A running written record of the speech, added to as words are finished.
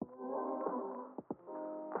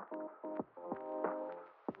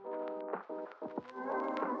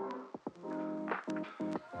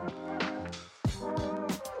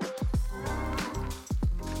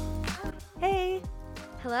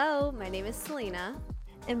Hello, my name is Selena.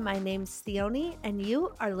 And my name's Theoni, and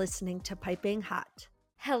you are listening to Piping Hot.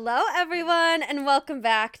 Hello, everyone, and welcome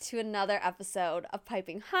back to another episode of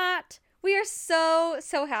Piping Hot. We are so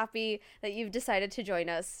happy that you've decided to join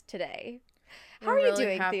us today. How are you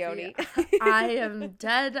doing, Theoni? I am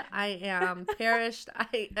dead. I am perished.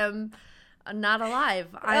 I am not alive.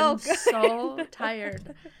 I'm so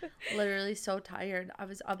tired. Literally so tired. I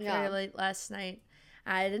was up very late last night.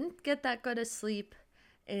 I didn't get that good of sleep,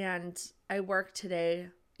 and I worked today,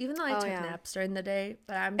 even though I took naps during the day,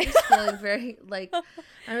 but I'm just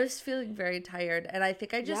feeling very tired, and I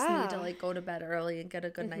think I just need to go to bed early and get a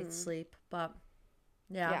good night's sleep. But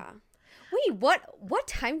yeah. Wait, what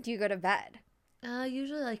time do you go to bed?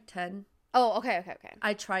 Usually 10. Oh, okay.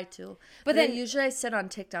 I try to. But then usually I sit on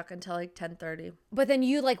TikTok until 10:30. But then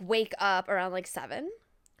you wake up around 7?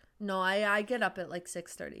 No, I get up at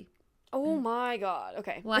 6:30. Oh my god.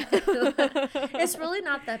 Okay. It's really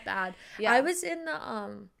not that bad. Yeah. I was in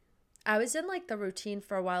the routine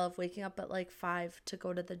for a while of waking up at 5 to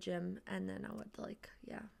go to the gym, and then I would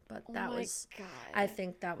but I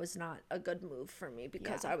think that was not a good move for me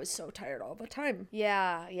because I was so tired all the time.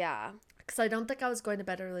 Yeah. Because I don't think I was going to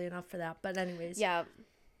bed early enough for that. But anyways. Yeah.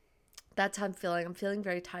 That's how I'm feeling. I'm feeling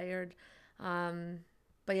very tired.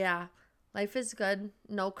 But yeah, life is good.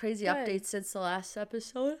 No crazy updates since the last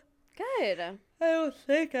episode. Good. I don't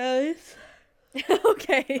think, guys.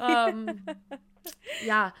 Okay.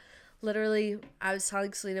 Yeah, literally, I was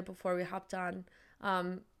telling Selena before we hopped on,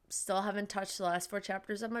 still haven't touched the last 4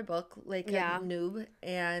 chapters of my book, a noob,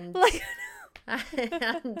 and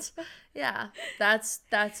and yeah, that's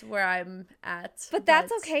where I'm at. But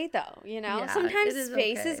that's okay though, sometimes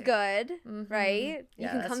space is good, right? You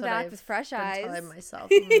can come back with fresh eyes. Telling myself,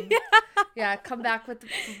 come back with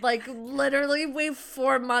literally wait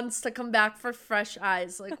 4 months to come back for fresh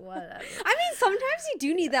eyes, whatever. I mean, sometimes you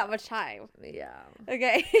do need that much time. Yeah.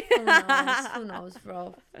 Okay. Who knows,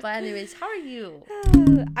 bro? But anyways, how are you?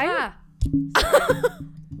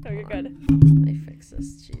 No, you're good. Let me fix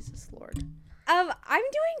this. Jesus Lord. I'm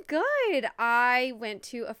doing good. I went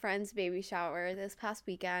to a friend's baby shower this past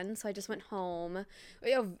weekend, so I just went home.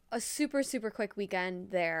 We have a super quick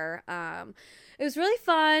weekend there. It was really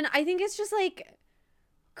fun. I think it's just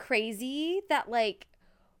crazy that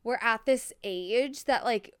we're at this age that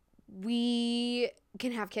we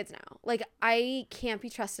can have kids now. I can't be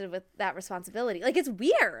trusted with that responsibility. It's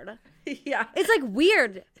weird. Yeah. It's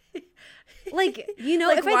weird. If I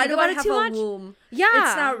think about it too much. Womb? Yeah.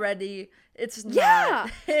 It's not ready. It's not. Yeah.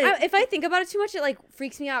 If I think about it too much, it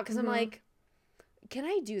freaks me out because I'm can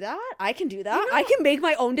I do that? I can do that. I can make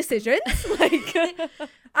my own decisions.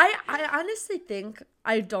 I honestly think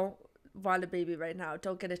I don't want a baby right now.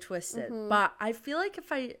 Don't get it twisted. Mm-hmm. But I feel like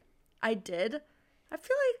if I did, I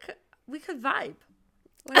feel like we could vibe.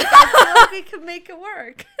 I feel like we could make it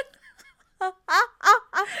work.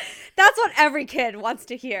 That's what every kid wants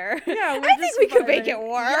to hear. Yeah, I think we could make it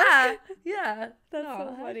work. Yeah. That's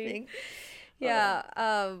so funny. Yeah.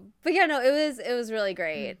 But yeah, no, it was really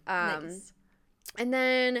great. Nice. And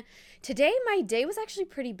then today my day was actually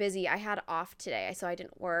pretty busy. I had off today, so I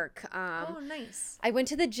didn't work. Oh, nice. I went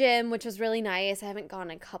to the gym, which was really nice. I haven't gone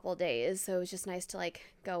in a couple days, so it was just nice to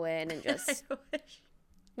go in and just I wish.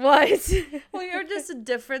 What? Well, you're just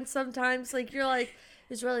different sometimes. You're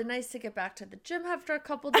it's really nice to get back to the gym after a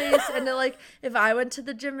couple days. And then, if I went to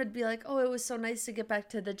the gym, it'd be oh, it was so nice to get back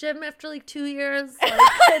to the gym after 2 years.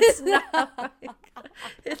 It's not.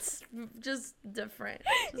 It's just different.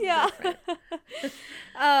 Different.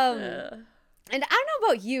 And I don't know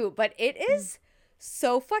about you, but it is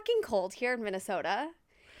so fucking cold here in Minnesota.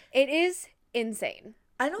 It is insane.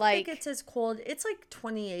 I don't think it's as cold. It's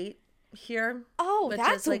 28. Here. Oh,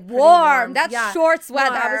 that's warm. That's shorts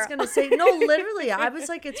weather. No, I was gonna say literally. I was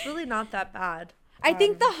it's really not that bad. I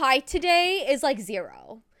think the high today is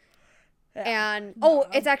 0. Yeah. And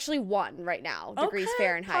it's actually 1 right now degrees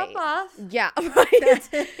Fahrenheit. Pop off. Yeah, right.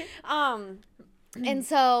 And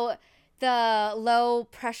so the low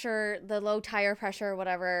tire pressure,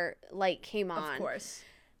 whatever, came on. Of course.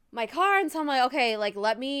 My car, and so I'm okay,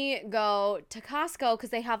 let me go to Costco because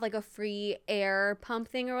they have a free air pump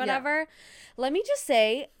thing or whatever. Yeah. Let me just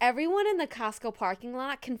say, everyone in the Costco parking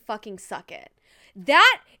lot can fucking suck it.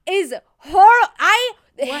 That is horrible. I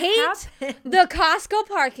hate the Costco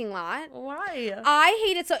parking lot. Why? I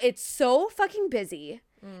hate it it's so fucking busy.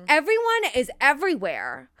 Everyone is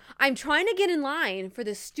everywhere. I'm trying to get in line for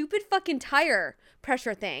this stupid fucking tire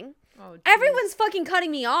pressure thing. Oh, everyone's fucking cutting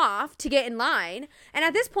me off to get in line. And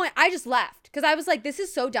at this point, I just left because I was this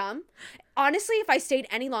is so dumb. Honestly, if I stayed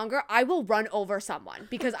any longer, I will run over someone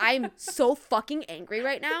because I'm so fucking angry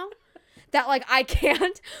right now. that, like, I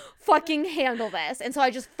can't fucking handle this. And so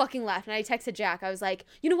I just fucking left. And I texted Jack. I was like,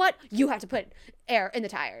 you know what? You have to put air in the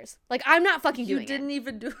tires. Like, I'm not fucking doing it. You didn't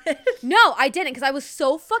even do it? No, I didn't, because I was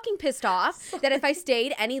so fucking pissed off that if I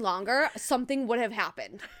stayed any longer, something would have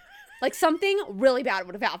happened. Like, something really bad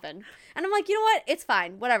would have happened. And I'm like, you know what? It's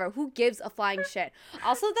fine. Whatever. Who gives a flying shit?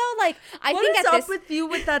 Also, though, like, I think at this... What is up with you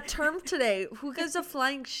with that term today? Who gives a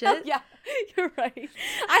flying shit? Oh, yeah, you're right.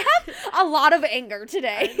 I have a lot of anger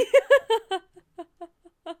today.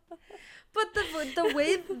 But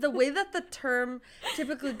the way that the term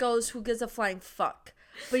typically goes, who gives a flying fuck?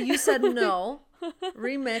 But you said no.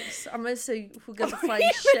 Remix. I'm gonna say who gives a flying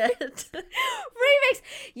shit. Remix.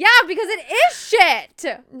 Yeah, because it is shit.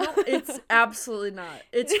 No, it's absolutely not.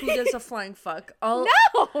 It's who gives a flying fuck. No.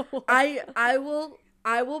 I will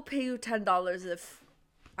pay you $10 if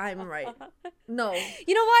I'm right. No.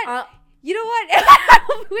 You know what? You know what?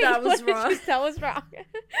 Wait, that was wrong. That was wrong.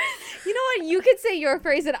 You know what? You can say your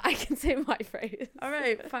phrase and I can say my phrase. All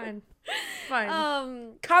right, fine.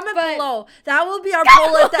 Comment below. That will be our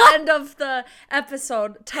poll at the end of the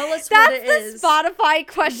episode. Tell us what it is. That's the Spotify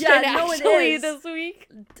question actually this week.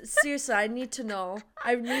 Seriously, I need to know.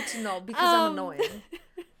 I need to know because I'm annoying.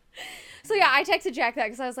 So yeah, I texted Jack that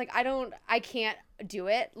because I was like, I can't do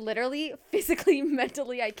it. Literally, physically,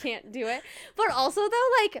 mentally, I can't do it. But also though,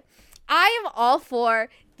 like, I am all for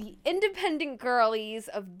the independent girlies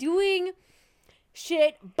of doing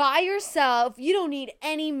shit by yourself. You don't need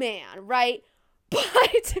any man, right?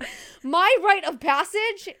 But my rite of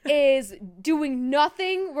passage is doing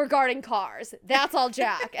nothing regarding cars. That's all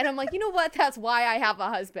Jack. And I'm like, you know what? That's why I have a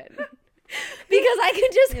husband. Because I can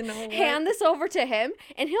just hand this over to him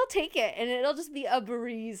and he'll take it and it'll just be a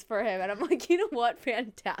breeze for him. And I'm like, you know what?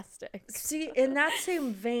 Fantastic. See, in that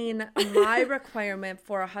same vein, my requirement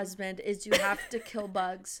for a husband is you have to kill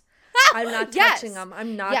bugs. I'm not touching them.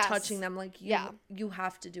 I'm not touching them. Like, you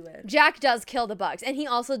have to do it. Jack does kill the bugs. And he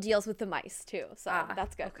also deals with the mice, too. So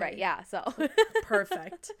that's good. Okay. Right, yeah. So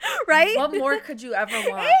perfect. Right? What more could you ever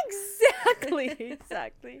want? Exactly.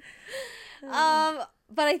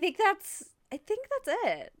 But I think that's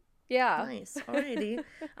it. Yeah. Nice. Alrighty.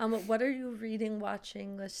 What are you reading,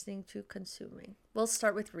 watching, listening to, consuming? We'll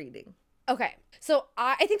start with reading. Okay. So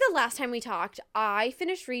I think the last time we talked, I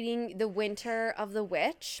finished reading The Winter of the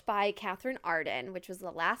Witch by Catherine Arden, which was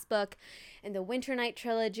the last book in the Winter Night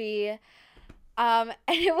trilogy. And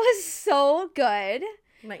it was so good.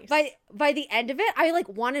 Nice. By the end of it, I like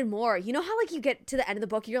wanted more. You know how like you get to the end of the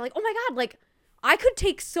book, and you're like, oh my God, like I could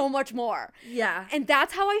take so much more. Yeah. And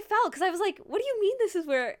that's how I felt. Because I was like, what do you mean this is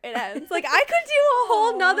where it ends? Like, I could do a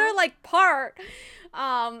whole nother, like, part. It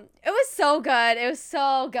was so good. It was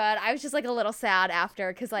so good. I was just, like, a little sad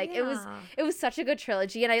after. Because, like, it was such a good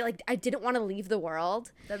trilogy. And I didn't want to leave the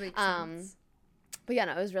world. That makes sense. But, yeah,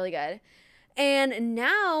 no, it was really good. And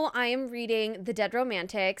now I am reading The Dead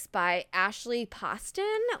Romantics by Ashley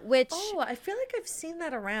Poston, which... Oh, I feel like I've seen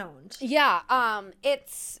that around. Yeah,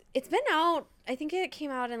 it's been out, I think it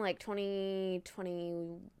came out in like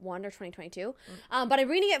 2021 or 2022. But I'm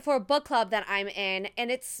reading it for a book club that I'm in,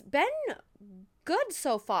 and it's been good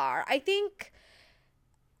so far. I think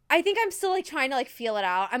I'm still like trying to like feel it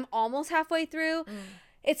out. I'm almost halfway through.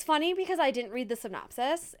 It's funny because I didn't read the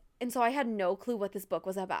synopsis. And so I had no clue what this book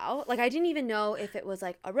was about. Like, I didn't even know if it was,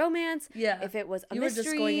 like, a romance. Yeah. If it was a you mystery.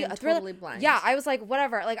 You were just going in totally blind. Yeah, I was like,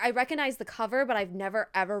 whatever. Like, I recognized the cover, but I've never,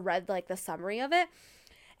 ever read, like, the summary of it.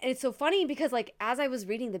 And it's so funny because, like, as I was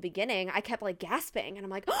reading the beginning, I kept, like, gasping. And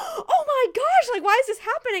I'm like, oh, my gosh. Like, why is this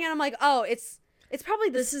happening? And I'm like, oh, it's probably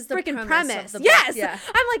this is the freaking premise. Yes. Yeah.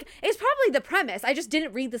 I'm like, it's probably the premise. I just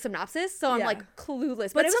didn't read the synopsis, so I'm like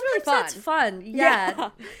clueless. But it was really fun. That's fun. Yeah.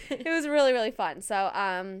 It was really, really fun. So,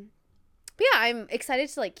 but yeah, I'm excited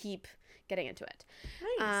to like keep getting into it.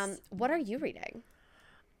 Nice. What are you reading?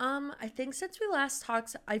 I think since we last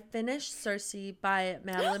talked, I finished Circe by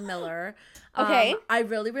Madeline Miller. Okay. I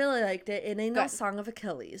really, really liked it. It ain't no Song of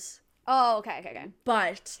Achilles. Oh, okay.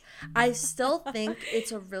 But I still think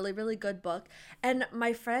it's a really, really good book. And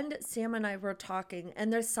my friend Sam and I were talking,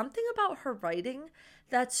 and there's something about her writing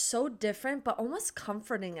that's so different, but almost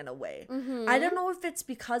comforting in a way. Mm-hmm. I don't know if it's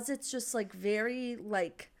because it's just like very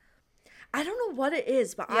like, I don't know what it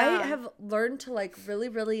is, but I have learned to like really,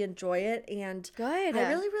 really enjoy it. And good. I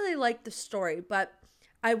really, really like the story. But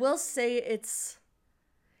I will say it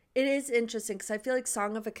is interesting because I feel like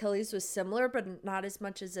Song of Achilles was similar, but not as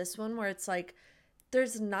much as this one, where it's like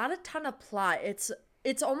there's not a ton of plot.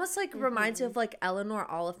 It's almost like reminds me of like Eleanor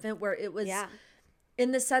Oliphant, where it was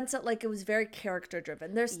in the sense that like it was very character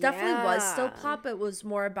driven. There's definitely was still plot, but it was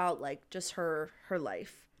more about like just her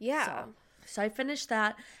life. Yeah. So I finished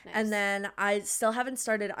that. Nice. And then I still haven't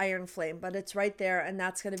started Iron Flame, but it's right there. And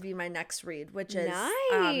that's going to be my next read, which is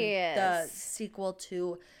the sequel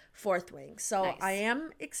to Fourth Wing. So I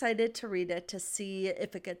am excited to read it to see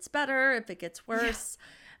if it gets better, if it gets worse.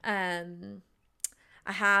 Yeah.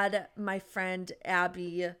 I had my friend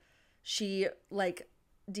Abby, she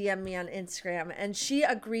DM'd me on Instagram, and she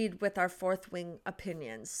agreed with our Fourth Wing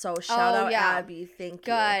opinions. So shout out Abby, thank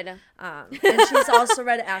you. Good. And she's also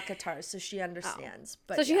read ACOTAR, so she understands.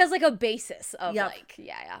 But so she has a basis of yeah,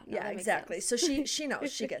 exactly. So she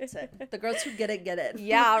knows, she gets it. The girls who get it.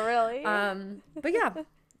 Yeah, really. But yeah,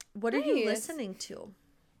 what are you listening to?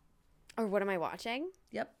 Or what am I watching?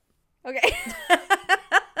 Yep. Okay.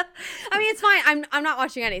 I mean, it's fine. I'm not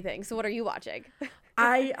watching anything. So what are you watching?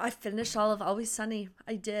 I finished all of Always Sunny.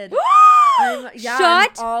 I did.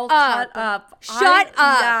 Shut all up. Caught up. Shut up.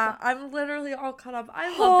 Yeah, I'm literally all caught up. I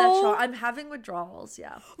love that show. I'm having withdrawals.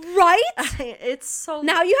 Yeah. Right? It's so.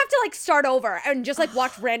 Now you have to start over and just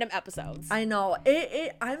watch random episodes. I know.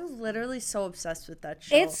 I'm literally so obsessed with that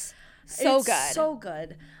show. It's so good. So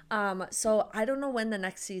good. So I don't know when the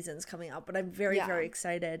next season's coming out, but I'm very, very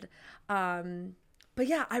excited. But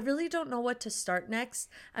yeah, I really don't know what to start next.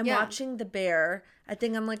 I'm watching The Bear. I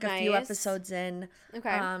think I'm a few episodes in.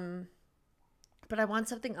 Okay. But I want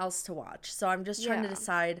something else to watch. So I'm just trying to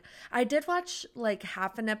decide. I did watch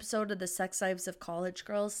half an episode of The Sex Lives of College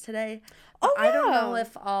Girls today. Oh, yeah. I don't know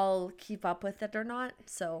if I'll keep up with it or not.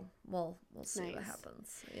 So we'll see what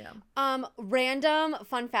happens. Yeah. Random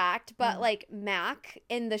fun fact, but Mac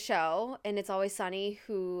in the show, and It's Always Sunny,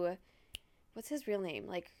 what's his real name?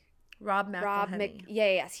 Rob McElhenney.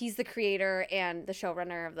 Yes. He's the creator and the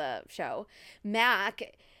showrunner of the show. Mac,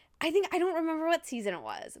 I don't remember what season it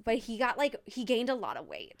was, but he got he gained a lot of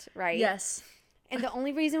weight, right? Yes. And the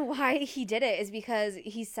only reason why he did it is because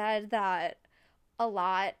he said that a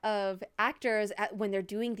lot of actors, when they're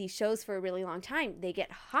doing these shows for a really long time, they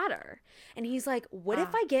get hotter. And he's like, what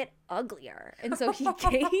if I get uglier? And so he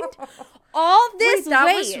gained all this weight.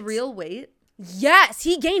 That was real weight? Yes,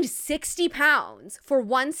 he gained 60 pounds for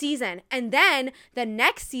one season. And then the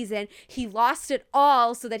next season, he lost it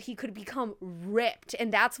all so that he could become ripped.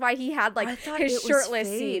 And that's why he had his shirtless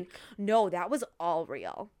scene. No, that was all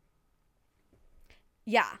real.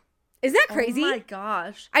 Yeah. Isn't that crazy? Oh my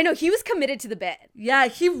gosh. I know, he was committed to the bit. Yeah,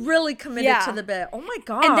 he really committed to the bit. Oh my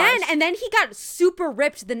gosh. And then he got super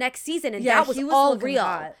ripped the next season, and that was all real.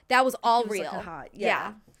 Hot. That was all real. Hot.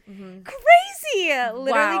 Yeah. Mm-hmm. Crazy.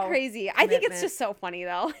 Literally crazy. I think it's just so funny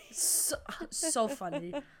though. So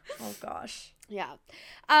funny. Oh gosh. Yeah.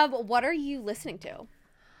 What are you listening to?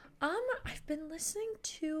 I've been listening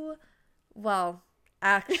to,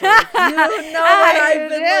 actually, you know what I've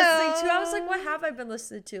been listening to. I was like, what have I been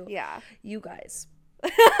listening to? Yeah. You guys.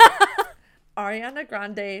 Ariana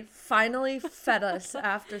Grande finally fed us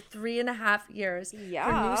after 3.5 years.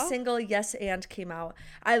 Yeah. Her new single, Yes And, came out.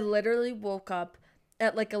 I literally woke up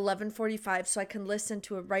at 11:45 so I can listen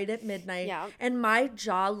to it right at midnight. Yeah. And my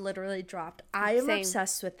jaw literally dropped. I am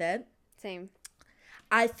obsessed with it. Same.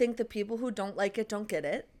 I think the people who don't like it don't get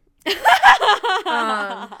it. But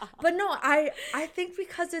no, I think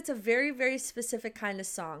because it's a very, very specific kind of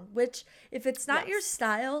song, which if it's not your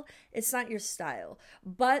style, it's not your style.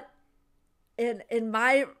 But in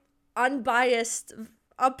my unbiased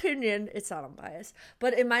opinion, it's not unbiased,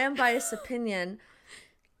 but in my unbiased opinion,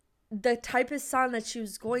 the type of song that she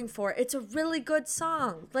was going for, it's a really good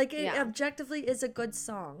song. It objectively is a good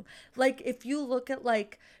song. If you look at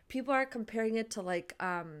people are comparing it to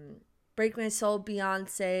Break My Soul,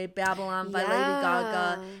 Beyonce, Babylon by Lady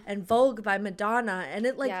Gaga, and Vogue by Madonna, and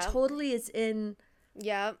it totally is in.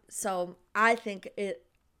 Yeah. So I think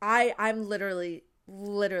I'm literally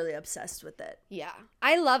obsessed with it. Yeah.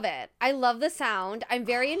 I love it. I love the sound. I'm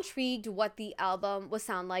very intrigued what the album will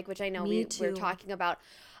sound like, which I know we were talking about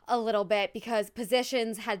a little bit, because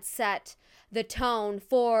Positions had set the tone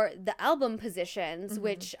for the album Positions,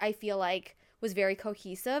 which I feel was very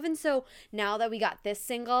cohesive. And so now that we got this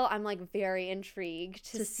single, I'm very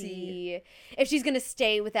intrigued to see if she's going to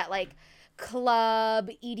stay with that club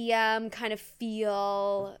EDM kind of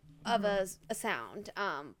feel of a sound.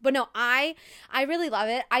 But no, I really love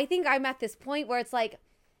it. I think I'm at this point where it's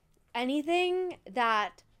anything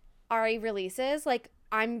that Ari releases,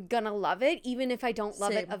 I'm gonna love it, even if I don't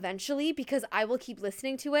love it eventually, because I will keep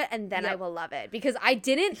listening to it and then I will love it. Because I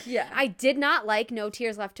did not like No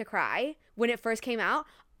Tears Left to Cry when it first came out.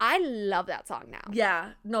 I love that song now. Yeah.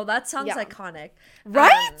 No, that song's iconic.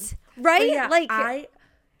 Right? Right?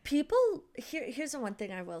 Here's the one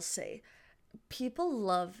thing I will say. people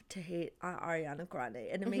love to hate on Ariana Grande,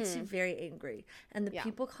 and it makes me very angry. And the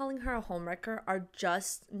people calling her a homewrecker are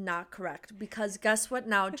just not correct, because guess what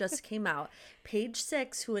now just came out? Page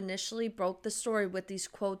Six, who initially broke the story with these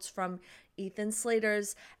quotes from Ethan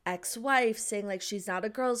Slater's ex-wife saying like she's not a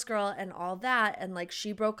girl's girl and all that, and like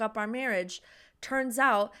she broke up our marriage. Turns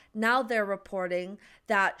out now they're reporting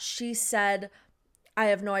that she said, I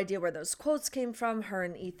have no idea where those quotes came from. Her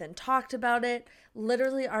and Ethan talked about it.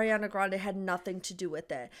 Literally, Ariana Grande had nothing to do with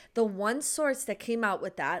it. The one source that came out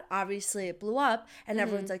with that, obviously it blew up, and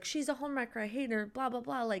everyone's like, she's a homewrecker, I hate her, blah, blah,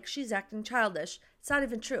 blah. Like, she's acting childish. It's not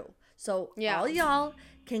even true. So all y'all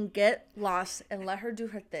can get lost and let her do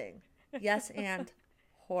her thing. Yes, and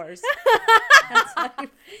whores.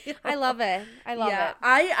 I love it. I love it.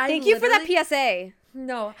 Thank you for that PSA.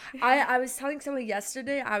 No, I was telling someone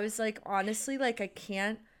yesterday, I was like, honestly, like,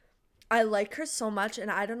 I like her so much,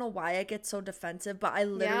 and I don't know why I get so defensive, but I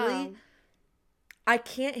literally, I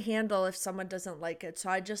can't handle if someone doesn't like it, so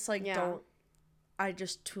I just, like, I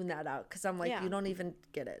just tune that out, because I'm like, you don't even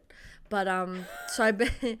get it. But, so I've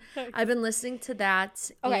been listening to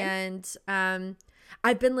that, and,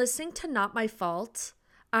 I've been listening to Not My Fault,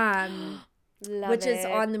 which is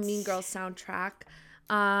on the Mean Girls soundtrack.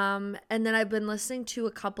 And then I've been listening to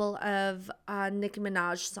a couple of Nicki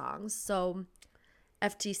Minaj songs. So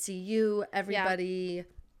FTCU, Everybody.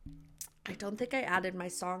 I don't think I added my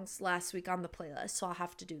songs last week on the playlist, so I'll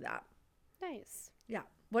have to do that. Nice. Yeah.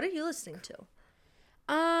 What are you listening to?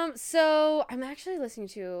 So I'm actually listening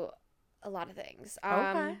to a lot of things.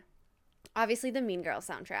 Okay. Obviously the Mean Girls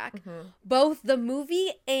soundtrack, both the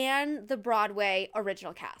movie and the Broadway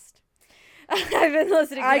original cast. I've been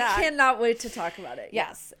listening to that. I cannot wait to talk about it.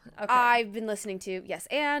 Yes. Okay. I've been listening to Yes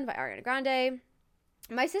and by Ariana Grande.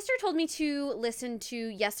 My sister told me to listen to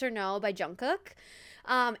Yes or No by Jungkook.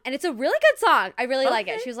 And it's a really good song. I really like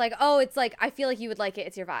it. She was like, oh, it's like, I feel like you would like it.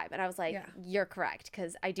 It's your vibe. And I was like, you're correct,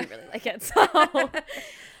 because I do really like it. So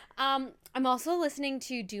I'm also listening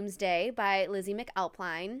to Doomsday by Lizzie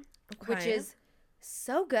McAlpine, which is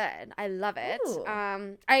so good. I love it. Ooh.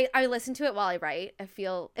 I listen to it while I write. It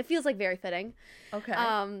feels like very fitting. Okay.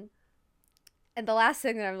 And the last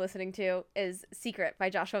thing that I'm listening to is Secret by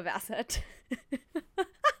Joshua Bassett.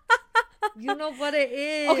 You know what it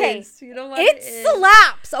is. Okay. You know what it is.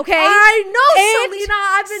 Slaps, okay? I know, It Selena.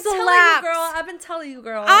 I've been slaps. telling you,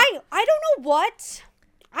 girl. I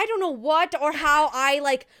don't know what or how I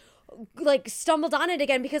like stumbled on it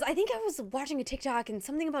again, because I think I was watching a TikTok and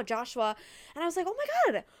something about Joshua, and I was like, oh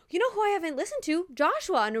my God, you know who I haven't listened to?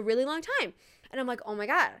 Joshua, in a really long time. And I'm like, oh my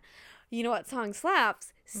God, you know what song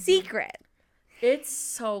slaps? Secret. It's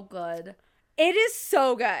so good. It is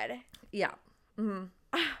so good. Yeah. Mm-hmm.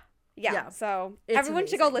 Yeah. So it's everyone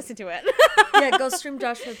amazing. should go listen to it. Yeah, go stream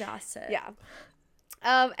Joshua Bassett. Yeah.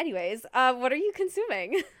 Anyways, what are you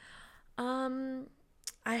consuming?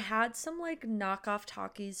 I had some like knockoff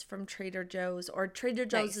Takis from Trader Joe's, or Trader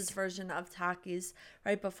Joe's' version of Takis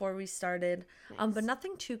right before we started. Nice. But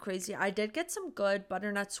nothing too crazy. I did get some good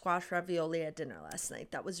butternut squash ravioli at dinner last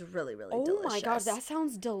night. That was really, really delicious. Oh my God, that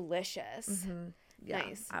sounds delicious. Mm-hmm. Yeah,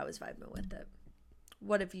 nice. I was vibing with it.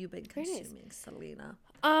 What have you been consuming, Selena?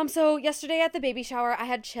 So yesterday at the baby shower, I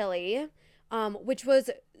had chili, which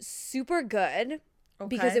was super good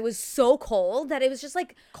because it was so cold that it was just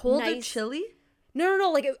like cold and chili.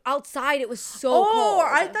 No. Like outside, it was so cold. Oh,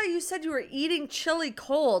 I thought you said you were eating chili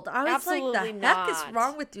cold. I was Absolutely like, the not. heck is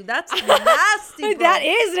wrong with you? That's nasty, bro. That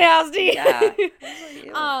is nasty.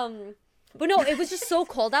 Yeah. But no, it was just so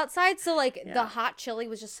cold outside. So like the hot chili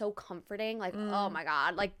was just so comforting. Like, oh my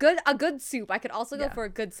God, like a good soup. I could also go for a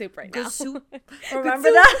good soup right now. Good soup. Remember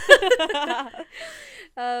that?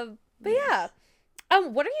 But yeah.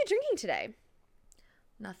 What are you drinking today?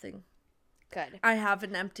 Nothing. Good. I have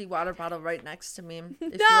an empty water bottle right next to me.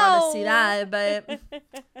 If you want to see that, but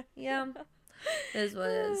yeah, it is what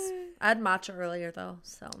it is. I had matcha earlier though,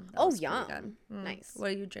 so that was yum. good. Nice. What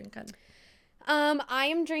are you drinking? I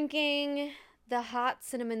am drinking the hot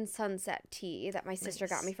cinnamon sunset tea that my sister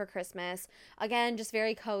got me for Christmas. Again, just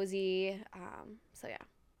very cozy. So yeah.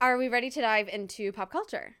 Are we ready to dive into pop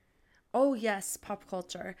culture? Oh yes, pop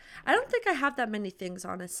culture. I don't think I have that many things,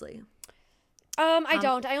 honestly. I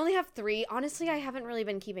don't. I only have 3. Honestly, I haven't really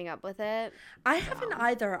been keeping up with it. I haven't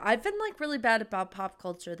either. I've been like really bad about pop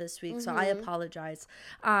culture this week, so I apologize.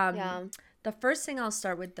 The first thing I'll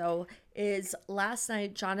start with though is last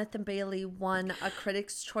night Jonathan Bailey won a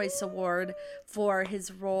Critics' Choice Award for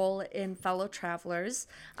his role in Fellow Travelers,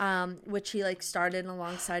 which he like starred in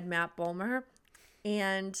alongside Matt Bomer,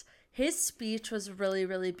 and his speech was really,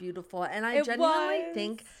 really beautiful, and I genuinely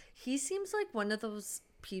think he seems like one of those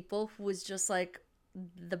people who was just like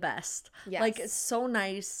the best. Yes. Like, so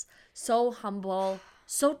nice, so humble,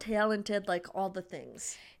 so talented, like all the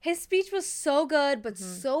things. His speech was so good, but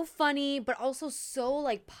so funny, but also so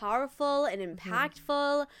like powerful and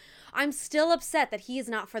impactful. I'm still upset that he is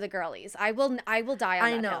not for the girlies. I will die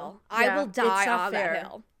on that hill. Yeah, I will die on fair. that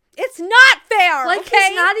hill. It's not fair. Like, okay?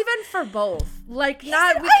 he's not even for both. Like, we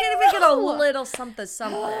can't even get a little something.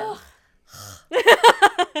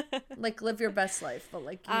 Like, live your best life, but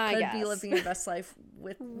like you could be living your best life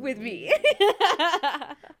with me.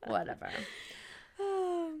 Whatever.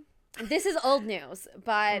 This is old news,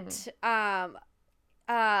 but at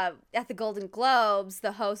the Golden Globes,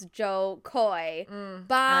 the host Joe Coy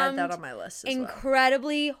bombed. I had that on my list as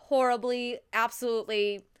incredibly, horribly,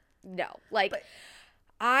 absolutely no. Like,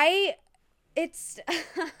 I was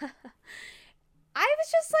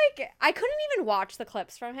just like, I couldn't even watch the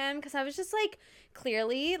clips from him because I was just like,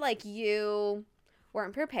 clearly, like, you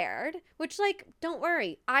weren't prepared, which, like, don't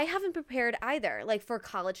worry, I haven't prepared either, like, for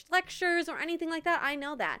college lectures or anything like that. I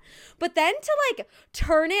know that. But then to, like,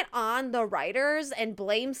 turn it on the writers and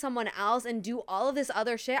blame someone else and do all of this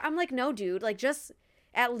other shit, I'm like, no, dude, like, just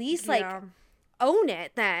at least, like, own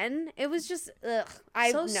it then. It was just,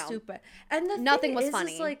 stupid. And the nothing thing was is,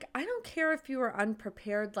 funny. Is, like, I don't care if you were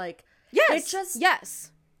unprepared, like, it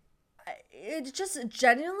just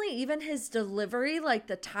genuinely, even his delivery, like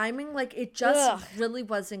the timing, like it just really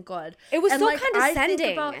wasn't good. It was so like,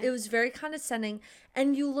 condescending. It was very condescending.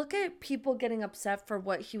 And you look at people getting upset for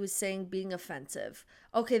what he was saying being offensive.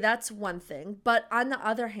 Okay, that's one thing. But on the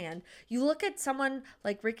other hand, you look at someone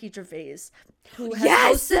like Ricky Gervais, who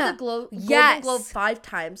has hosted the Golden Globe 5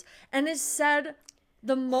 times and has said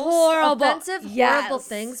the most offensive, horrible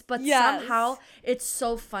things, but somehow it's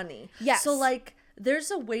so funny. Yes. So, like, there's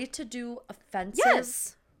a way to do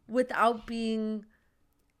offensive without being,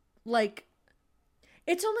 like,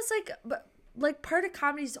 it's almost like part of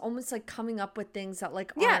comedy is almost like coming up with things that,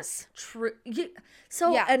 like, aren't true.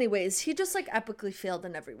 Anyways, he just, like, epically failed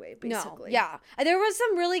in every way, basically. There was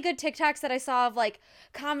some really good TikToks that I saw of, like,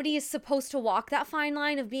 comedy is supposed to walk that fine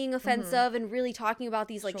line of being offensive and really talking about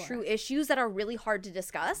these, like, true issues that are really hard to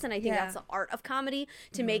discuss. And I think that's the art of comedy,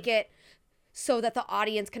 to make it so that the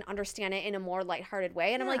audience can understand it in a more lighthearted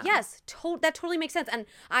way. And I'm like, yes, that totally makes sense. And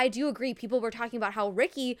I do agree. People were talking about how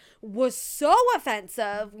Ricky was so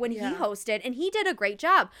offensive when he hosted, and he did a great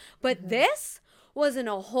job. But this was in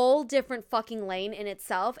a whole different fucking lane in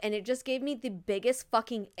itself, and it just gave me the biggest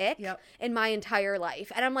fucking ick in my entire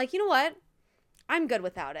life. And I'm like, you know what? I'm good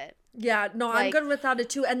without it. Yeah, no, like, I'm good without it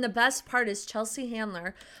too. And the best part is Chelsea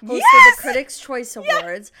Handler hosted the Critics' Choice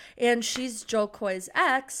Awards, and she's Joe Coy's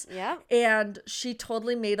ex. Yeah. And she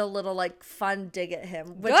totally made a little, like, fun dig at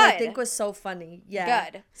him, which I think was so funny.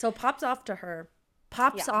 Yeah. Good. So pops off to her.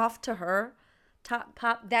 Pop.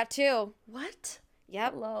 That too. What?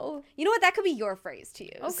 Yep. Hello. You know what? That could be your phrase to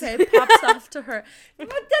use. Okay, pops off to her. But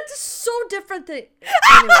that's so different than...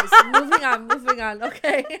 Anyways, moving on.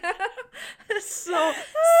 Okay.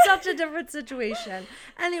 Such a different situation.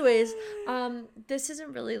 Anyways, this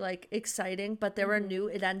isn't really, like, exciting, but there were new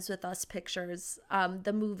It Ends With Us pictures.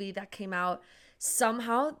 The movie that came out.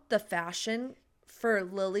 Somehow, the fashion for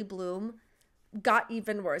Lily Bloom got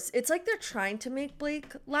even worse. It's like they're trying to make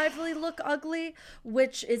Blake Lively look ugly,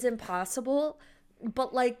 which is impossible.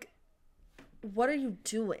 But, like, what are you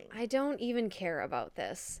doing? I don't even care about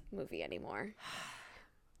this movie anymore.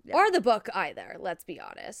 Or the book either, let's be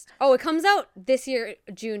honest. Oh, it comes out this year,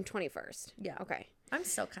 June 21st. Yeah. Okay. I'm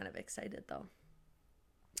still kind of excited, though.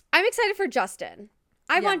 I'm excited for Justin.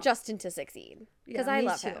 I want Justin to succeed. Because I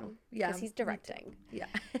love him. Yeah. Because he's directing. Yeah.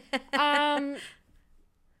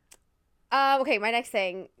 Okay, my next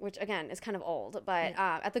thing, which again is kind of old, but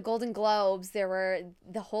at the Golden Globes, there were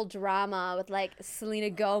the whole drama with, like, Selena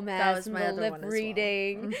Gomez and the lip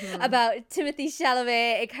reading about Timothée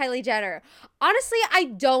Chalamet and Kylie Jenner. Honestly, I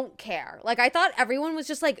don't care. Like, I thought everyone was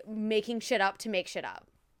just, like, making shit up to make shit up.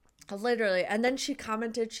 Literally. And then she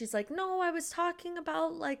commented, she's like, no, I was talking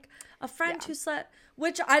about, like, a friend who slept,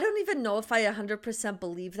 which I don't even know if I 100%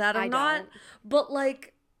 believe that or not. But,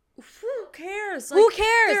 like, who cares? Like, who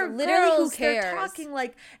cares? Literally, girls, who cares? They're talking,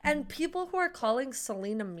 like, and people who are calling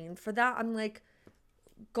Selena mean for that, I'm like,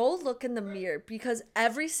 go look in the mirror, because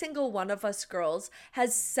every single one of us girls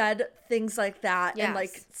has said things like that and,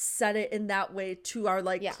 like, said it in that way to our,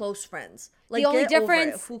 like, close friends. Like, the only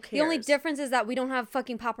difference, over it. Who cares? The only difference is that we don't have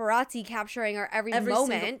fucking paparazzi capturing our every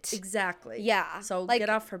moment. Exactly. Yeah. So, like, get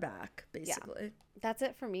off her back, basically. Yeah. That's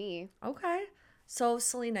it for me. Okay. So,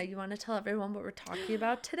 Selena, you want to tell everyone what we're talking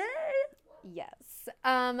about today? Yes.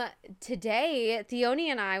 Today, Theoni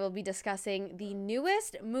and I will be discussing the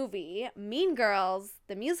newest movie, Mean Girls,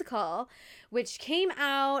 the musical, which came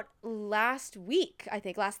out last week, I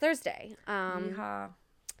think, last Thursday. Yeehaw.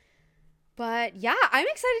 But yeah, I'm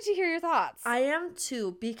excited to hear your thoughts. I am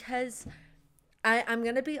too, because I'm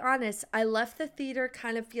going to be honest. I left the theater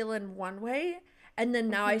kind of feeling one way, and then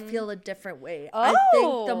now I feel a different way. Oh. I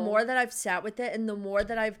think the more that I've sat with it and the more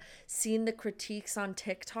that I've seen the critiques on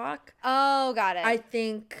TikTok. Oh, got it. I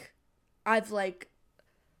think I've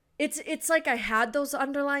it's like I had those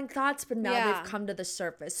underlying thoughts, but now they've come to the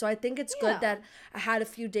surface. So I think it's good that I had a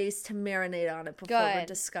few days to marinate on it before we're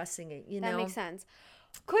discussing it, That makes sense.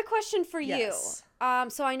 Quick question for you.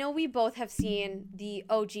 So I know we both have seen the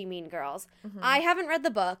OG Mean Girls. Mm-hmm. I haven't read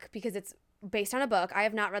the book because it's based on a book. I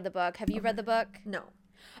have not read the book. Have you read the book? No.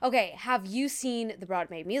 Okay. Have you seen the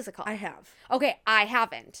Broadway musical? I have. Okay, I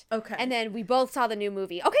haven't. Okay. And then we both saw the new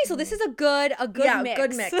movie. Okay, so this is a good mix. Yeah,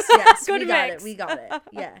 good mix. Yes, good mix. We got it.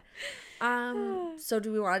 Yeah. So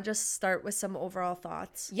do we want to just start with some overall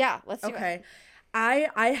thoughts? Yeah, let's do it. Okay.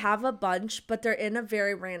 I have a bunch, but they're in a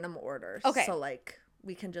very random order. Okay. So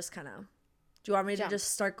we can just kind of. Do you want me to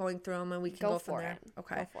just start going through them and we can go from there?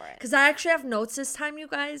 Okay. Go for it. Because I actually have notes this time, you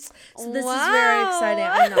guys. So this is very exciting.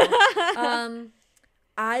 I know.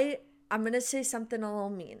 I'm gonna say something a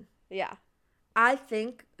little mean. Yeah. I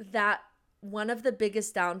think that one of the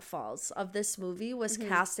biggest downfalls of this movie was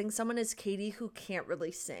casting someone as Katie who can't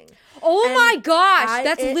really sing. Oh my gosh,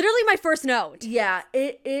 that's literally my first note. Yeah,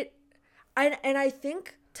 and I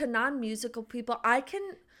think to non-musical people,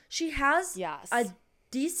 she has a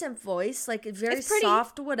decent voice, like very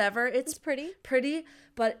soft, whatever. It's pretty,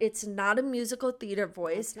 but it's not a musical theater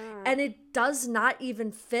voice, and it does not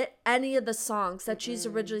even fit any of the songs that she's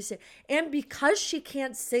originally sang. And because she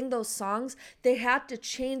can't sing those songs, they had to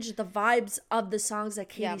change the vibes of the songs that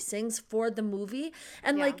Katie sings for the movie.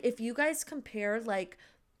 And if you guys compare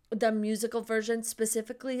the musical version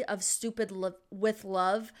specifically of Stupid with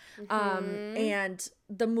Love and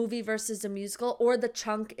the movie versus the musical, or the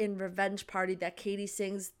chunk in Revenge Party that Katie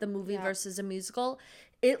sings the movie versus a musical,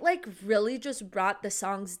 it really just brought the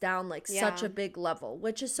songs down such a big level,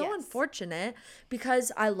 which is so unfortunate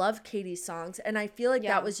because I love Katie's songs and I feel like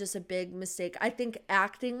that was just a big mistake. I think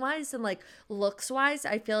acting wise and looks wise,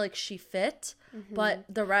 I feel like she fit, but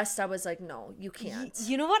the rest I was like, no, you can't.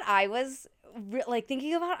 You know what I was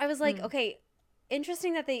thinking about? I was like, okay,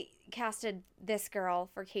 interesting that they casted this girl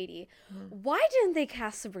for Katie. Why didn't they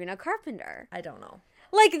cast Sabrina Carpenter? I don't know.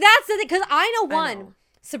 That's the thing, because I know one,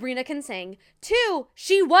 Sabrina can sing. Two,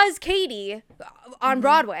 she was Katie on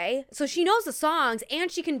Broadway, so she knows the songs,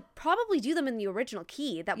 and she can probably do them in the original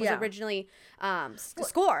key that was originally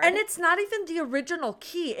scored. And it's not even the original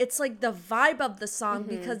key. It's the vibe of the song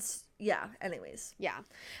because... Yeah, anyways. Yeah.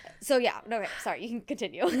 So, no, sorry, you can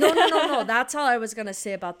continue. No. That's all I was going to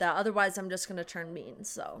say about that. Otherwise, I'm just going to turn mean,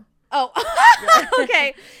 so. Oh,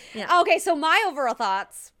 okay. Yeah. Okay, so my overall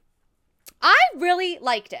thoughts. I really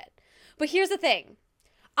liked it. But here's the thing.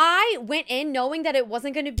 I went in knowing that it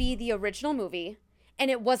wasn't going to be the original movie and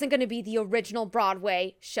it wasn't going to be the original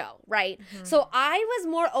Broadway show, right? So I was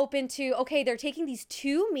more open to, okay, they're taking these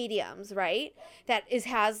two mediums, right? That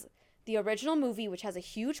has the original movie, which has a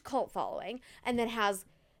huge cult following, and then has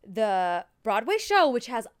the Broadway show, which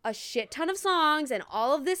has a shit ton of songs and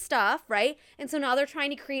all of this stuff, right? And so now they're trying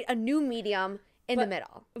to create a new medium in the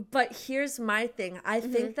middle. But here's my thing. I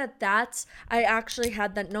think that's, I actually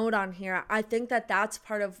had that note on here. I think that's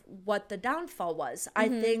part of what the downfall was. I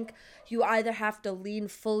think you either have to lean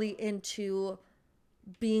fully into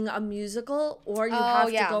being a musical or you have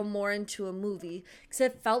to go more into a movie, because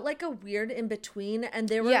it felt like a weird in between, and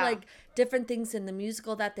there were different things in the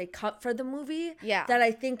musical that they cut for the movie that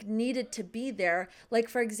I think needed to be there,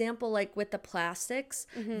 for example with the Plastics,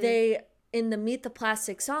 they in the Meet the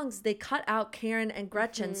Plastic songs they cut out Karen and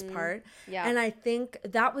Gretchen's part, and I think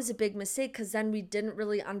that was a big mistake because then we didn't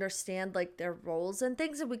really understand their roles and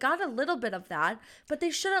things, and we got a little bit of that, but they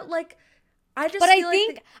should have I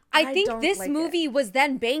think this movie was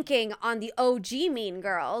then banking on the OG Mean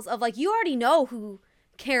Girls of you already know who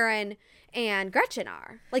Karen and Gretchen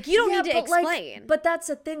are. You don't need to explain. But that's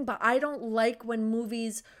the thing. But I don't like when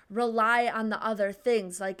movies rely on the other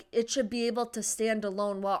things. It should be able to stand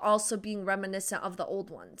alone while also being reminiscent of the old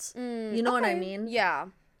ones. You know what I mean? Yeah.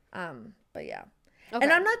 But yeah. Okay.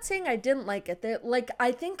 And I'm not saying I didn't like it.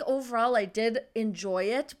 I think overall I did enjoy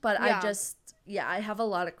it, but I just... Yeah, I have a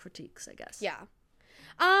lot of critiques, I guess. Yeah.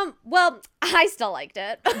 Well, I still liked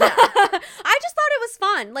it. Yeah. I just thought it was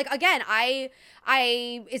fun. Like, again,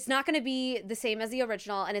 it's not going to be the same as the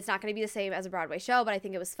original, and it's not going to be the same as a Broadway show, but I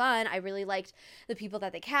think it was fun. I really liked the people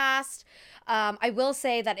that they cast. I will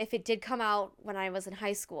say that if it did come out when I was in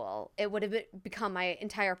high school, it would have become my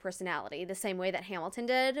entire personality, the same way that Hamilton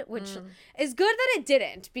did, which is good that it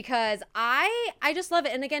didn't, because I just love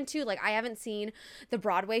it. And again, too, like, I haven't seen the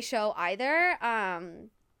Broadway show either.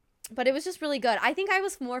 But it was just really good. I think I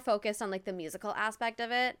was more focused on, like, the musical aspect of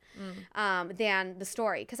it than the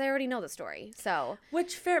story, because I already know the story. So,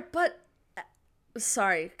 which fair, but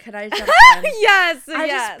sorry, could I jump in? Yes.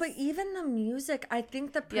 But even the music, I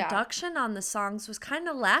think the production on the songs was kind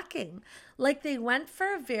of lacking. Like, they went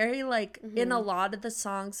for a very, like, in a lot of the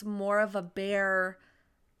songs, more of a bare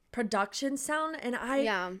production sound, and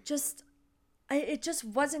it just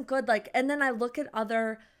wasn't good. Like, and then I look at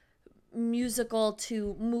other musical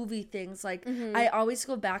to movie things, like I always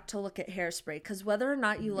go back to look at Hairspray, because whether or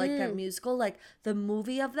not you like that musical, like, the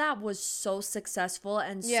movie of that was so successful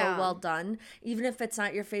and so well done, even if it's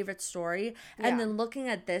not your favorite story. And then looking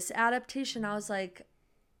at this adaptation, I was like,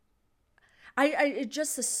 it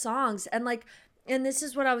just the songs, and like, and this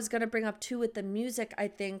is what I was gonna bring up too with the music. I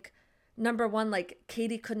think number one, like,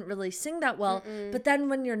 Katie couldn't really sing that well, but then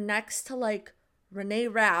when you're next to, like, Renee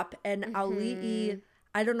Rapp and Ali'i,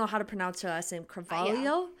 I don't know how to pronounce her last name,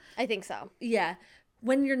 Carvalho? I think so. Yeah.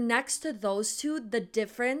 When you're next to those two, the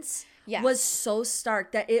difference was so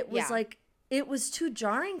stark that it was like, it was too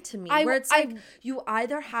jarring to me. Where it's like, you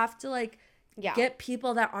either have to, like, get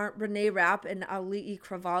people that aren't Renee Rapp and Ali'i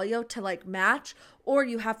Carvalho to, like, match, or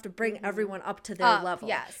you have to bring everyone up to their level.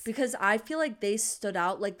 Yes. Because I feel like they stood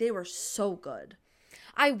out. Like, they were so good.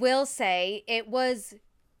 I will say it was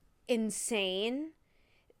insane,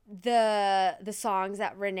 the songs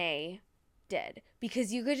that Renee did,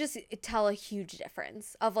 because you could just tell a huge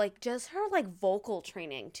difference of, like, just her, like, vocal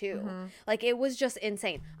training too. Like, it was just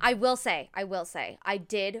insane. I will say I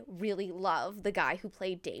did really love the guy who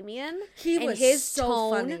played Damien. He was his so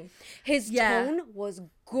funny. His tone was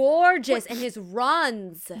gorgeous, and his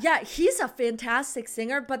runs. Yeah, he's a fantastic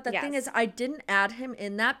singer, but the thing is, I didn't add him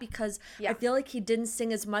in that because I feel like he didn't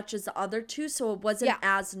sing as much as the other two, so it wasn't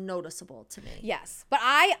as noticeable to me. Yes, but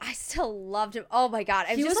I still loved him. Oh my god,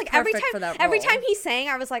 he was like perfect for that role. Every time he sang,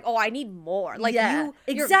 I was like, oh, I need more. Like,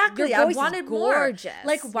 exactly. Your voice I wanted is gorgeous. More.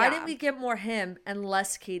 Like, why didn't we get more him and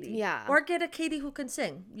less Katie? Yeah, or get a Katie who can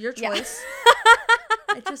sing. Your choice.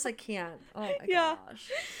 I can't. Oh my gosh.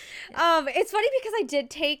 It's funny because I did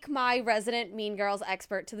take my resident Mean Girls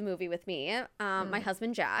expert to the movie with me, my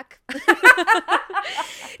husband Jack.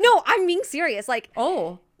 No, I'm being serious. Like,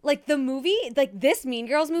 like, the movie, like, this Mean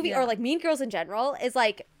Girls movie, or, like, Mean Girls in general, is,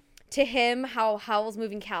 like, to him how Howl's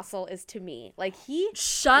Moving Castle is to me. Like, he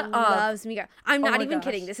loves Mean Girls. I'm not even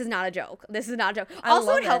kidding. This is not a joke.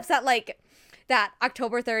 Also, it helps that, like, that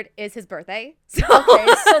October 3rd is his birthday. So, okay,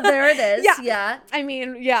 so there it is. Yeah. I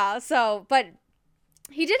mean, so, but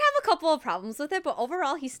he did have a couple of problems with it, but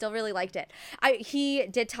overall, he still really liked it. He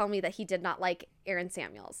did tell me that he did not like Aaron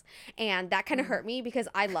Samuels, and that kind of hurt me because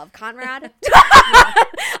I love Conrad.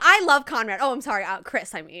 I love Conrad. Oh, I'm sorry.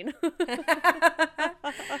 Chris, I mean.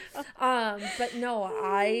 But no,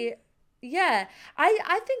 I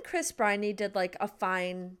think Chris Briney did, like, a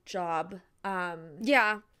fine job.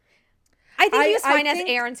 I think he was fine as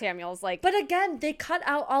Aaron Samuels. Like, but again, they cut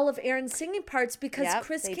out all of Aaron's singing parts because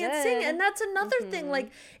Chris can't sing, and that's another thing. Like,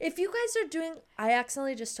 if you guys are doing, I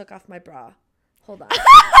accidentally just took off my bra. Hold on.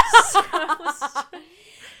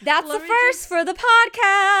 That's the first for the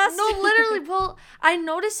podcast. No, literally. Well, I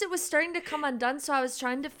noticed it was starting to come undone, so I was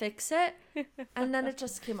trying to fix it, and then it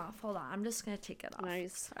just came off. Hold on, I'm just gonna take it off.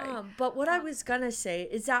 Nice. But what I was gonna say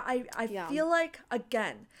is that I feel like,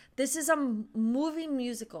 again, this is a movie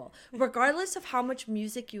musical. Regardless of how much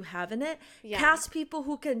music you have in it, cast people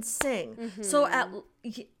who can sing. So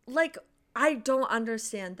I don't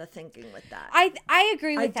understand the thinking with that. I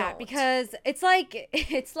agree with that because it's like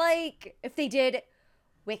if they did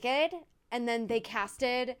Wicked and then they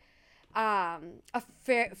casted a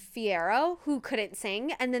Fiyero who couldn't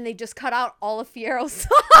sing, and then they just cut out all of Fiero's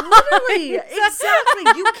songs. Literally,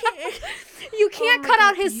 exactly. You can't cut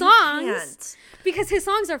out his songs because his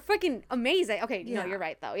songs are freaking amazing. Okay, no, you're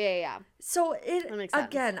right though. Yeah. So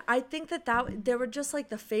again, I think that there were just, like,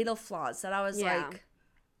 the fatal flaws that I was like,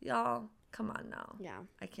 y'all, come on now. Yeah,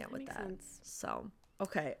 I can't with that. Sense. So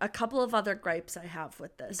okay, a couple of other gripes I have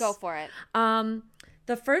with this. Go for it.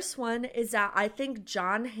 The first one is that I think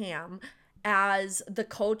John Hamm, as the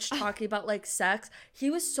coach talking about, like, sex, he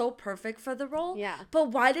was so perfect for the role. Yeah. But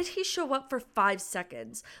why did he show up for 5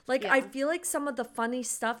 seconds? Like, I feel like some of the funny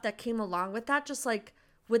stuff that came along with that just, like,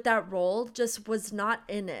 with that role just was not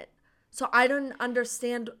in it. So I don't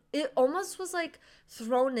understand. It almost was like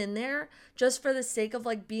thrown in there just for the sake of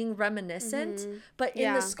like being reminiscent. But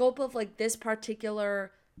in the scope of like this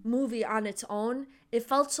particular movie on its own, it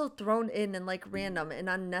felt so thrown in and like random and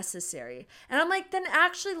unnecessary. And I'm like, then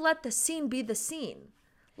actually let the scene be the scene.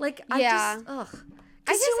 Like, I just, ugh.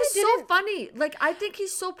 I guess he was so funny. Like, I think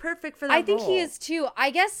he's so perfect for that I think role. he is too. I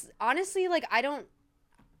guess, honestly, like,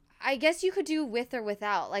 I guess you could do with or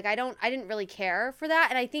without. Like, I didn't really care for that.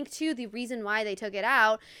 And I think, too, the reason why they took it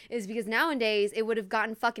out is because nowadays it would have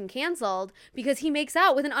gotten fucking canceled because he makes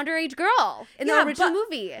out with an underage girl in the original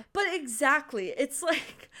movie. But exactly. It's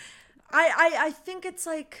like, I think it's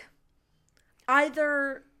like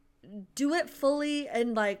either do it fully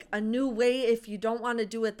in like a new way if you don't want to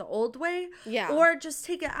do it the old way, or just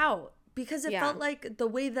take it out, because it felt like the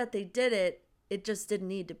way that they did it, it just didn't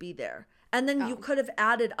need to be there. And then you could have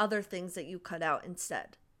added other things that you cut out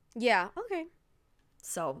instead. Yeah. Okay.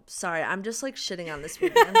 So sorry, I'm just like shitting on this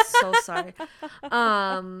movie. I'm so sorry.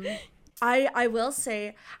 I will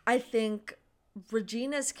say, I think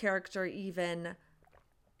Regina's character even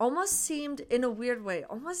almost seemed, in a weird way,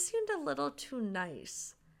 almost seemed a little too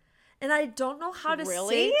nice. And I don't know how to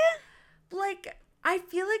say, like, I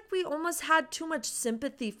feel like we almost had too much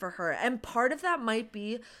sympathy for her. And part of that might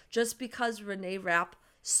be just because Renee Rapp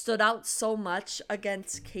stood out so much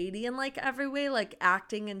against Katie in like every way, like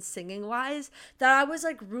acting and singing wise, that I was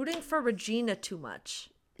like rooting for Regina too much.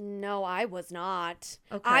 No, I was not.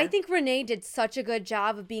 Okay. I think Renee did such a good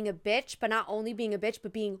job of being a bitch, but not only being a bitch,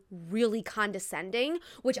 but being really condescending,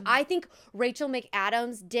 which I think Rachel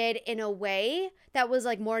McAdams did in a way that was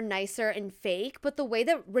like more nicer and fake. But the way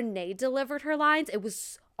that Renee delivered her lines, it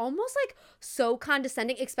was almost like so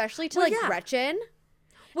condescending, especially to Gretchen.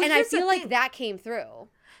 Well, and I feel like that came through.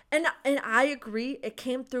 And I agree, it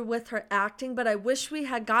came through with her acting, but I wish we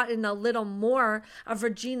had gotten a little more of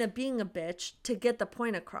Regina being a bitch to get the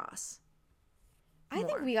point across. I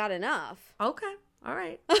think we got enough. Okay, all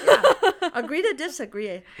right. Yeah. Agree to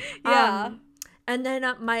disagree. Yeah. And then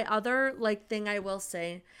my other like thing I will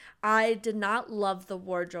say, I did not love the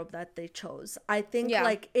wardrobe that they chose. I think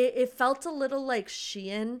like it felt a little like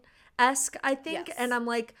Shein-esque, I think. Yes. And I'm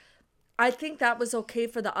like, I think that was okay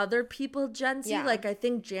for the other people, Gen Z. Yeah. Like, I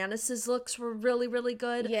think Janice's looks were really, really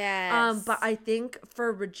good. Yes. But I think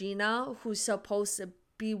for Regina, who's supposed to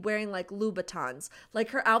be wearing, like, Louboutins, like,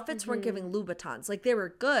 her outfits weren't giving Louboutins. Like, they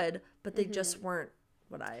were good, but they just weren't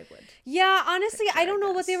what I would. Yeah, honestly, picture, I don't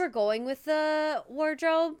know what they were going with the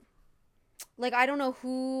wardrobe. Like, I don't know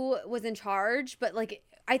who was in charge, but, like,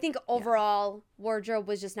 I think overall wardrobe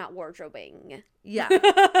was just not wardrobing. Yeah,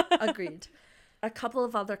 agreed. A couple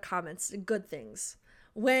of other comments, good things.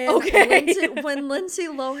 When Lindsay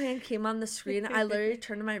Lohan came on the screen, I literally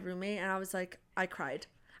turned to my roommate and I was like, I cried.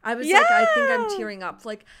 I was like, I think I'm tearing up.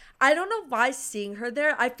 Like, I don't know why seeing her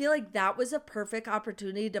there, I feel like that was a perfect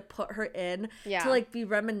opportunity to put her in to like be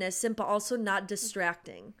reminiscent, but also not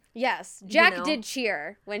distracting. Yes. Jack did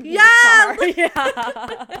cheer when he saw her. Yeah.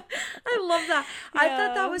 I love that. Yeah. I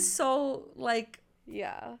thought that was so like,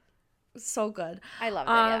 so good. I loved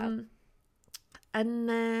it. And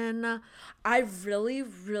then I really,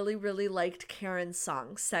 really, really liked Karen's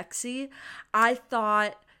song, Sexy. I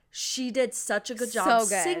thought she did such a good job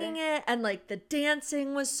singing it, and like the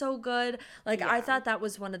dancing was so good. Like I thought that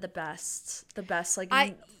was one of the best like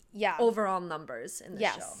overall numbers in the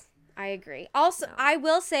show. I agree. Also, I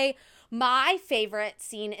will say my favorite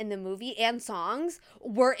scene in the movie and songs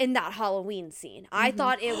were in that Halloween scene. I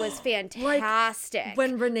thought it was fantastic. Like,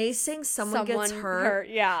 when Renee sings Someone Gets Hurt,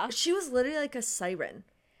 she was literally like a siren.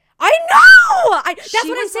 I know! That's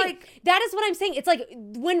what I'm saying. That is what I'm saying. It's like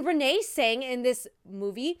when Renee sang in this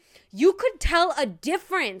movie, you could tell a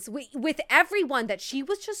difference with everyone, that she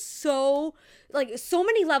was just so, like, so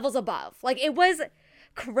many levels above. Like, it was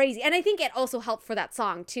crazy. And I think it also helped for that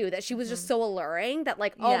song too, that she was just so alluring that,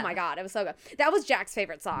 like, oh my god, it was so good. That was Jack's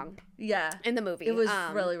favorite song in the movie. It was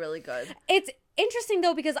really, really good. It's interesting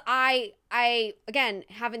though, because I again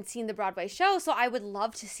haven't seen the Broadway show, so I would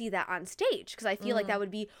love to see that on stage, because I feel like that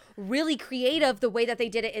would be really creative the way that they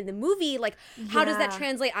did it in the movie. Like, how does that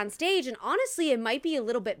translate on stage? And honestly, it might be a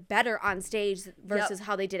little bit better on stage versus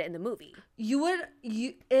how they did it in the movie.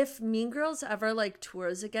 If Mean Girls ever like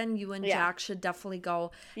tours again, you and Jack should definitely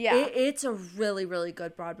go. It's a really, really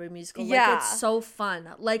good Broadway musical. Like, it's so fun.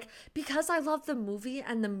 Like, because I love the movie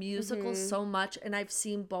and the musical so much, and I've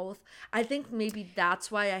seen both, I think maybe that's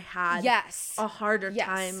why I had a harder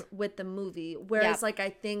time with the movie. Whereas like, I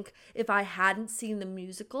think if I hadn't seen the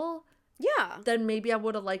musical, then maybe I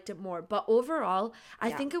would have liked it more. But overall,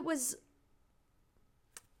 I think it was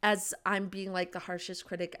as I'm being like the harshest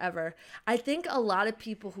critic ever, I think a lot of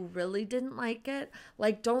people who really didn't like it,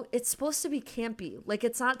 like, it's supposed to be campy. Like,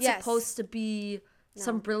 it's not supposed to be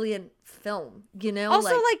some brilliant film, you know?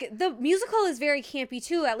 Also, like the musical is very campy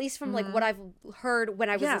too, at least from like what I've heard when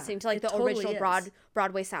I was listening to like the totally original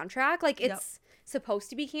Broadway soundtrack. Like, it's supposed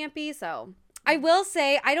to be campy, so I will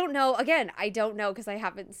say, I don't know because I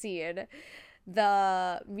haven't seen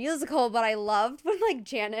the musical, but I loved when like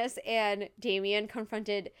Janice and Damien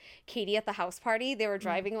confronted Katie at the house party. They were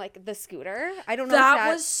driving like the scooter. I don't know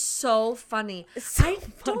that was so funny.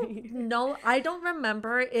 Don't know. I don't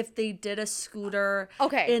remember if they did a scooter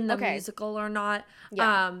in the musical or not.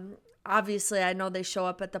 Yeah. Obviously, I know they show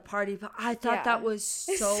up at the party, but I thought that was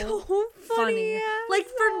so funny. Like,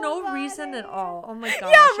 for no reason at all. Oh my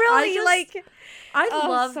gosh. Yeah, really.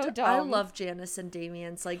 I love Janice and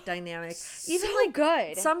Damien's like dynamic. Even so like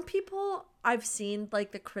good. Some people I've seen,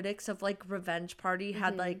 like the critics of like Revenge Party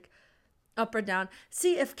had like up or down.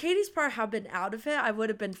 See, if Katie's part had been out of it, I would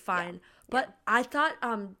have been fine. But I thought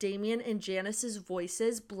Damien and Janice's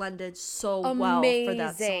voices blended so well for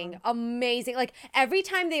that song. Amazing. Like, every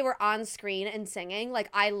time they were on screen and singing, like,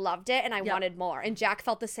 I loved it and I wanted more. And Jack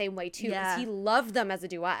felt the same way too, because he loved them as a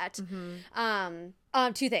duet.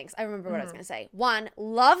 Two things. I remember what I was going to say. One,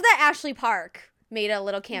 love that Ashley Park made a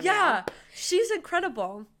little cameo. Yeah, she's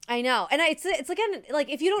incredible. I know. And it's again, like,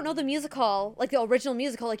 if you don't know the musical, like the original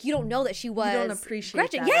musical, like, you don't know that she was, you don't appreciate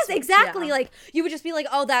Gretchen. That. Yes, exactly. Yeah. Like, you would just be like,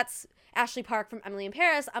 oh, that's Ashley Park from Emily in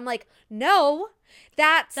Paris. I'm like, no,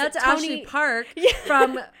 that's Ashley Park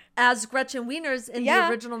from as Gretchen Wieners in the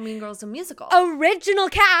original Mean Girls the musical. Original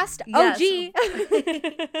cast, yes.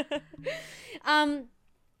 OG.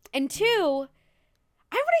 And two,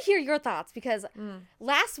 I want to hear your thoughts, because end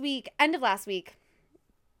of last week,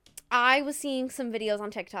 I was seeing some videos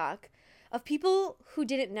on TikTok of people who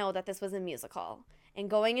didn't know that this was a musical and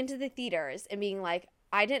going into the theaters and being like,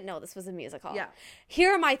 I didn't know this was a musical. Yeah.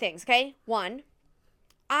 Here are my things, okay? One,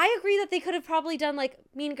 I agree that they could have probably done like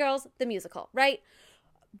Mean Girls, the musical, right?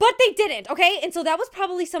 But they didn't, okay? And so that was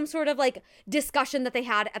probably some sort of like discussion that they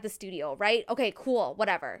had at the studio, right? Okay, cool,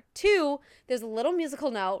 whatever. Two, there's a little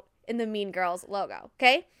musical note in the Mean Girls logo,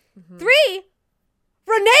 okay? Three,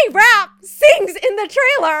 Renee Rapp sings in the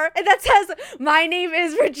trailer, and that says, "My name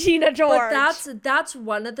is Regina George." But that's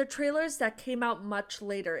one of the trailers that came out much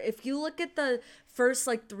later. If you look at the first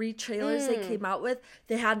like 3 trailers they came out with,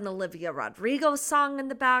 they had an Olivia Rodrigo song in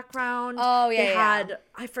the background. Oh yeah, they had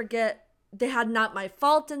I forget. They had Not My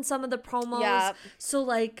Fault in some of the promos. Yep. So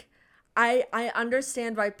like, I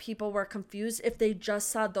understand why people were confused if they just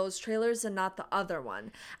saw those trailers and not the other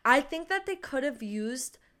one. I think that they could have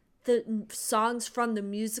used the songs from the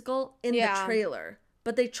musical in the trailer,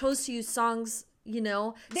 but they chose to use songs, you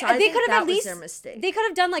know, so I think that was their mistake. They could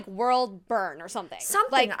have done like World Burn or something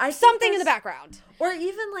like I something in the background, or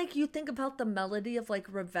even like you think about the melody of like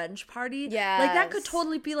Revenge Party, like that could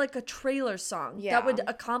totally be like a trailer song that would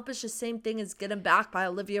accomplish the same thing as Getting Back by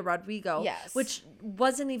Olivia Rodrigo, which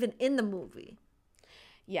wasn't even in the movie.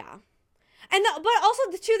 And but also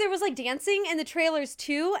there was like dancing in the trailers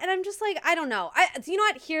too, and I'm just like, I don't know. You know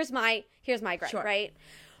what? Here's my gripe, right?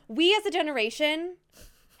 We as a generation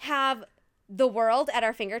have the world at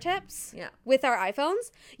our fingertips with our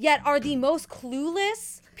iPhones, yet are the most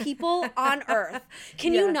clueless people on earth.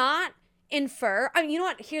 Can you not infer? I mean, you know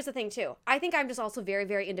what? Here's the thing too. I think I'm just also very,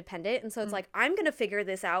 very independent, and so it's like, I'm gonna figure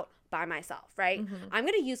this out by myself, right? I'm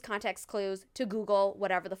gonna use context clues to Google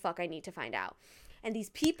whatever the fuck I need to find out. And these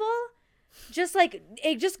people just like,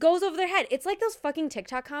 it just goes over their head. It's like those fucking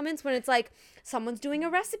TikTok comments when it's like someone's doing a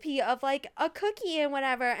recipe of like a cookie and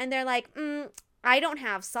whatever, and they're like, I don't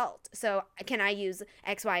have salt, so can I use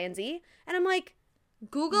X, Y, and Z? And I'm like,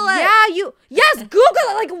 Google it. Yes, Google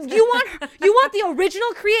it. Like, you want the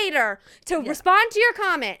original creator to respond to your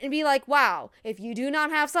comment and be like, wow, if you do not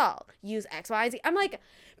have salt, use X, Y, and Z. I'm like,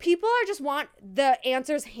 people are just want the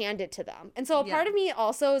answers handed to them. And so a part of me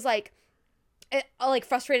also is like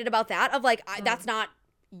frustrated about that, of like, that's not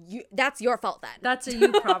you, that's your fault then. That's a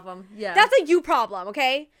you problem. Yeah. That's a you problem,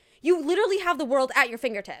 okay? You literally have the world at your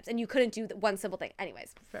fingertips, and you couldn't do one simple thing.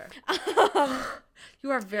 Anyways. Fair.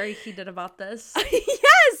 You are very heated about this.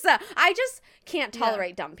 Yes! I just can't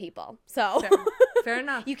tolerate dumb people. So. Fair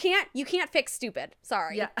enough. You can't fix stupid.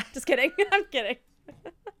 Sorry. Yeah. Just kidding. I'm kidding.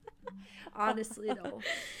 Honestly, no.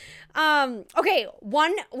 Okay.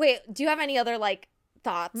 Wait, do you have any other, like,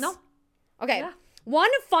 thoughts? No. Okay. Yeah.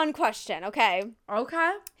 One fun question, okay?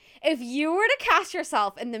 Okay. If you were to cast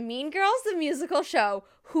yourself in the Mean Girls, the musical show,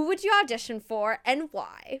 who would you audition for and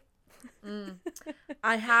why?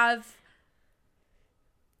 I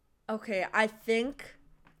think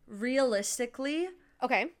realistically,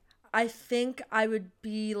 Okay. I think I would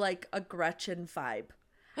be like a Gretchen vibe.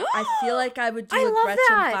 I feel like I would do a Gretchen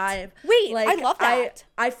vibe. Wait, like, I love that.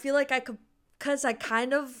 I feel like I could, because I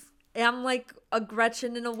kind of am like a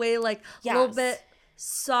Gretchen in a way, like a little bit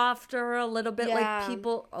softer, a little bit like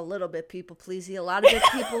a little bit people pleasy, a lot of it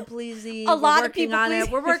people pleasy. We're working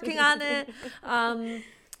on it.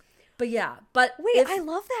 But yeah, but wait, I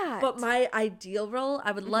love that. But my ideal role,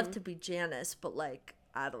 I would love to be Janice, but like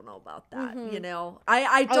I don't know about that. You know,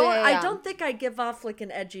 I don't think I give off like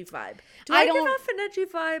an edgy vibe. Do I give off an edgy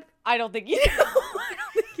vibe? I don't think you do. I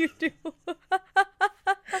don't think you do.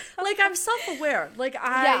 Like I'm self-aware. Like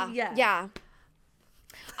yeah.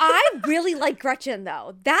 I really like Gretchen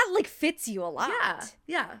though. That like fits you a lot.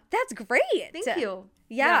 Yeah. That's great. Thank you.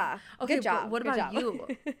 Yeah. Okay, good job. But what about you?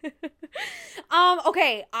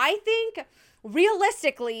 Okay, I think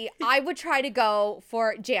realistically, I would try to go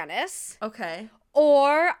for Janice. Okay.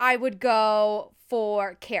 Or I would go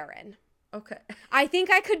for Karen. Okay. I think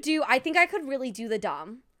I could really do the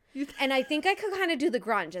dumb. And I think I could kind of do the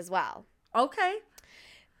grunge as well. Okay.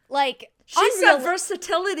 Like, she said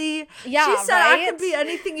versatility. Yeah, she said right? I could be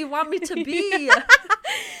anything you want me to be.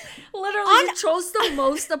 Literally, you chose the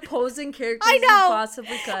most opposing characters you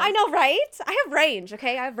possibly could. I know, right? I have range,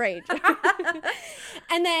 okay? I have range.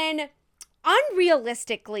 And then,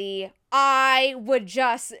 unrealistically, I would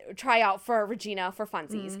just try out for Regina for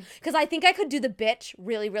funsies. Because I think I could do the bitch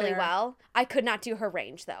really, really well. I could not do her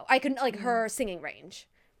range, though. I couldn't, like, her singing range.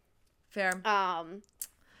 Fair.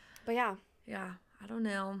 But yeah. Yeah, I don't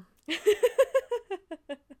know.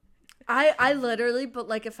 I literally, but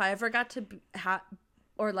like if I ever got to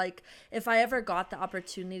or like if I ever got the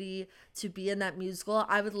opportunity to be in that musical,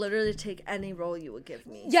 I would literally take any role you would give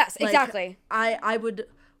me. Yes, like, exactly. I would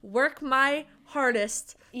work my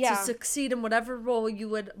hardest to succeed in whatever role you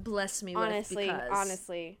would bless me with.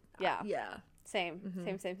 Honestly, yeah. Yeah. Same.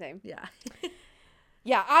 Yeah.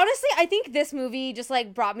 Yeah, honestly, I think this movie just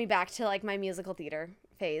like brought me back to like my musical theater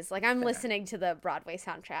phase. Like I'm listening to the Broadway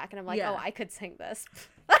soundtrack and I'm like, oh, I could sing this.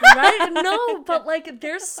 Right? No, but like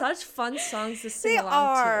there's such fun songs to sing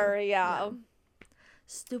along to. Yeah.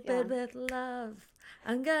 Stupid with love.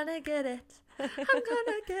 I'm gonna get it. I'm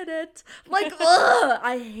gonna get it. Like, ugh,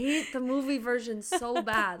 I hate the movie version so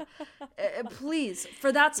bad. Please,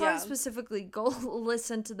 for that song specifically, go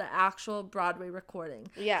listen to the actual Broadway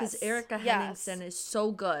recording. Yes. Because Erica Henningsen is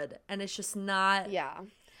so good, and it's just not. Yeah.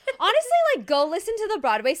 Honestly, like, go listen to the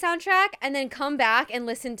Broadway soundtrack and then come back and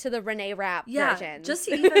listen to the Renee Rapp version. Just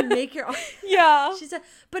even make your own. Yeah. She said,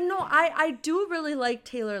 but no, I do really like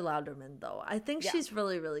Taylor Louderman, though. I think she's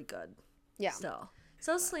really, really good. Yeah. Still.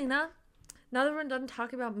 So, Selena, now that we're done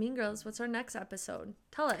talking about Mean Girls, what's our next episode?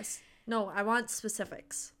 Tell us. No, I want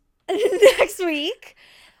specifics. Next week,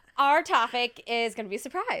 our topic is going to be a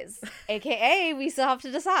surprise. AKA, we still have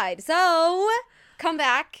to decide. So, come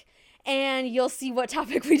back and you'll see what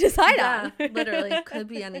topic we decide on. Literally. Could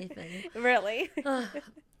be anything. Really.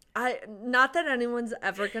 Not that anyone's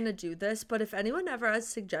ever going to do this, but if anyone ever has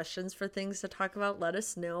suggestions for things to talk about, let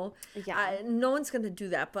us know. Yeah. No one's going to do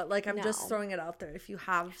that, but like I'm just throwing it out there. If you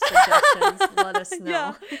have suggestions, let us know.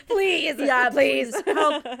 Yeah. Please. Yeah, please.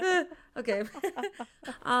 Help. Okay.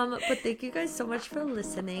 But thank you guys so much for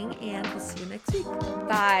listening, and we'll see you next week.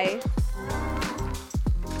 Bye.